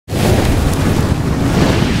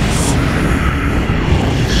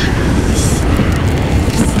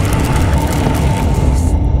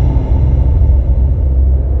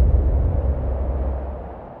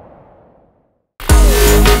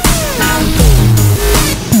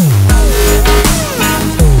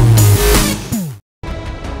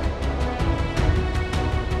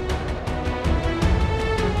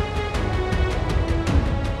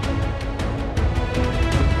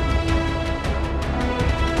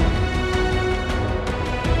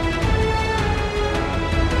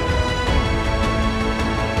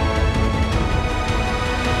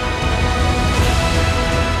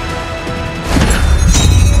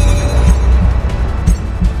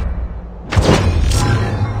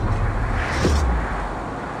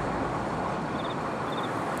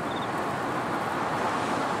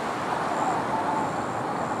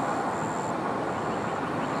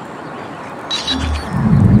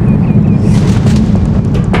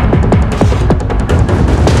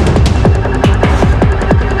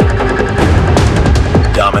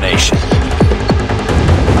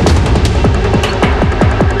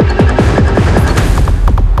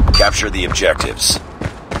Capture the objectives.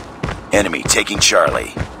 Enemy taking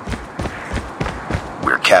Charlie.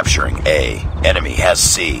 We're capturing A. Enemy has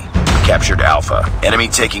C. Captured Alpha. Enemy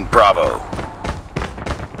taking Bravo.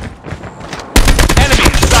 Enemy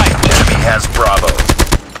in sight. Enemy has Bravo.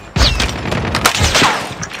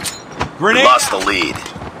 Grenade. We lost the lead.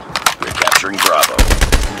 We're capturing Bravo.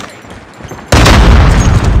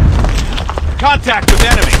 Contact with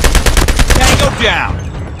enemy. Tango down.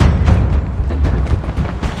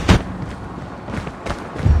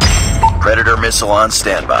 Predator missile on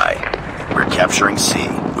standby. We're capturing C.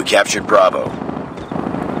 We captured Bravo.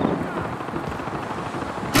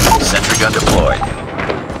 Sentry gun deployed.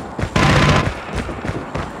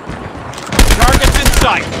 Targets in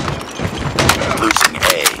sight. Losing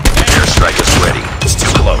A. Airstrike is ready. It's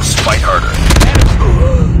too close. Fight harder.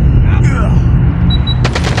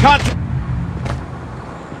 Contact.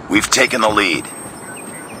 We've taken the lead.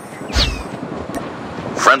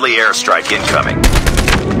 Friendly airstrike incoming.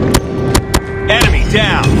 Enemy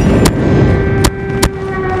down.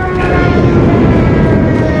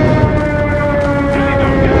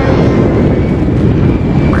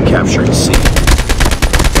 We're capturing C.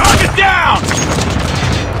 Target down.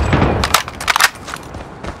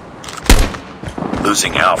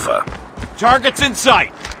 Losing Alpha. Targets in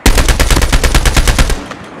sight.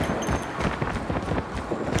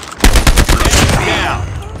 Losing B. Down.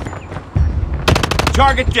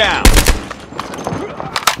 Target down.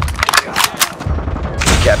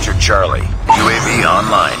 Captured Charlie. UAV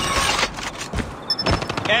online.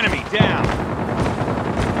 Enemy down.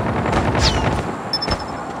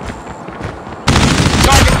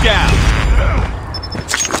 Target down.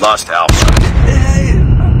 We lost Alpha.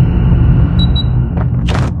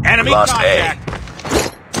 Enemy We lost contact. A.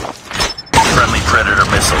 Friendly Predator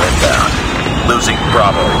missile inbound. Losing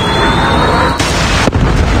Bravo.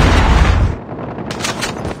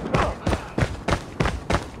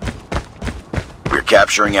 We're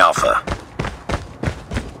capturing Alpha.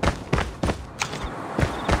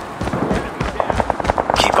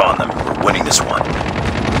 Keep on them. We're winning this one.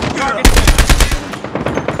 Target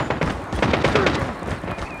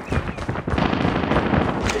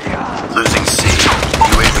down. Losing C.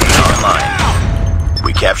 UAV online.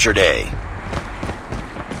 We captured A.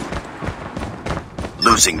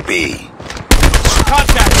 Losing B.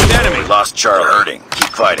 Contact with enemy. We lost Charlie. Hurting. Keep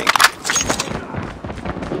fighting.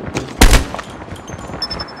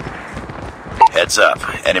 Heads up.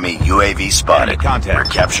 Enemy UAV spotted. Enemy contact. We're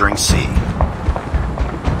capturing C.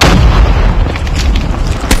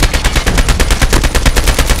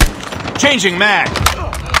 Changing mag.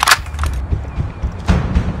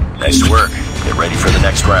 Nice work. Get ready for the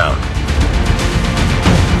next round.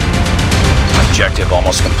 Objective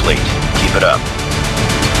almost complete. Keep it up.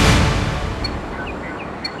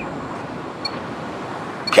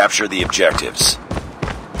 Capture the objectives.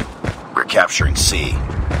 We're capturing C.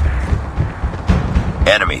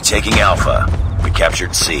 Enemy taking Alpha. We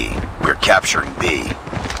captured C. We're capturing B.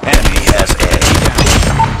 Enemy has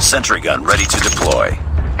A. Sentry gun ready to deploy.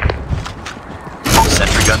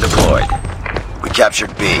 Sentry gun deployed. We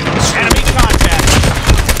captured B. Enemy contact.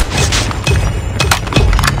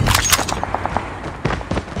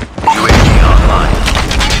 UAV online.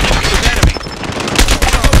 With enemy.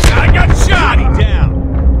 I got shot. Enemy down.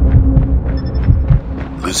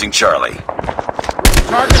 Losing Charlie.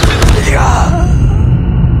 Targets in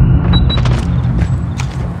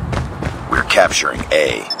We're capturing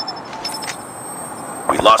A.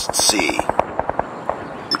 We lost C.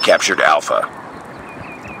 We captured Alpha.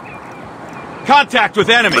 contact with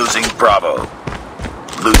enemy. Losing Bravo.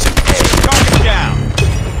 Losing A. Target down.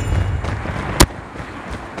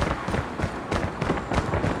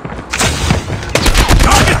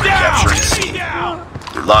 Target down. Capturing C. Enemy down.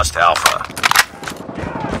 We lost Alpha.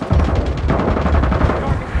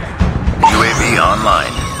 UAV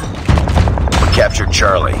online. We captured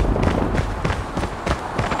Charlie.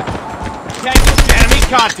 Enemy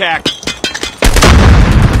contact.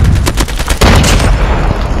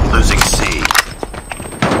 Losing C.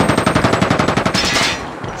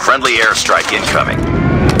 Friendly airstrike incoming.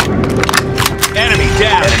 Enemy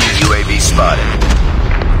down. Enemy UAV spotted.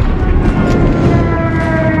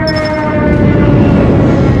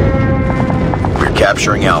 We're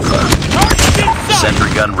capturing Alpha.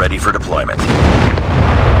 Sentry gun ready for deployment.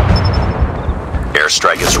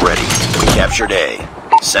 Airstrike is ready. We captured A.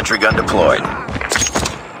 Sentry gun deployed.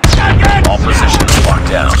 All positions locked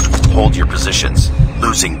down. Hold your positions.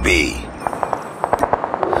 Losing B.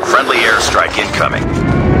 Friendly airstrike incoming.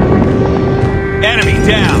 Enemy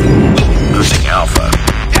down. Losing Alpha.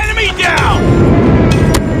 Enemy down.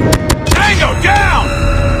 Tango down.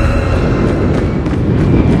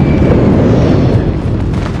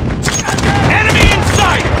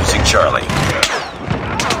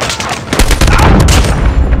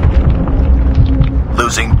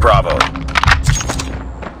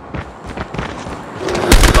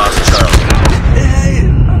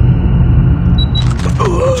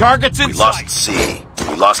 Targets in We sight. lost C.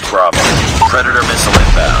 We lost Bravo. Predator missile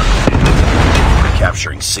inbound. We're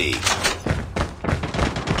capturing C.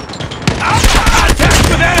 Contact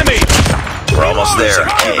with enemy! We're almost there.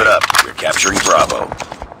 Keep it up. We're capturing Bravo.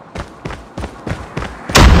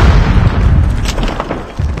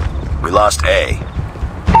 We lost A.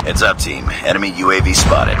 Heads up, team. Enemy UAV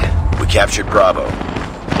spotted. We captured Bravo.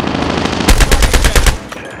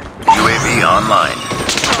 UAV online.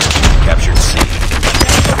 Captured C.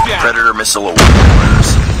 Predator missile awaiting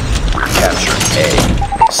orders. We're capturing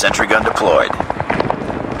A. Sentry gun deployed.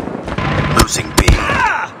 Losing B.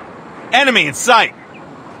 Enemy in sight!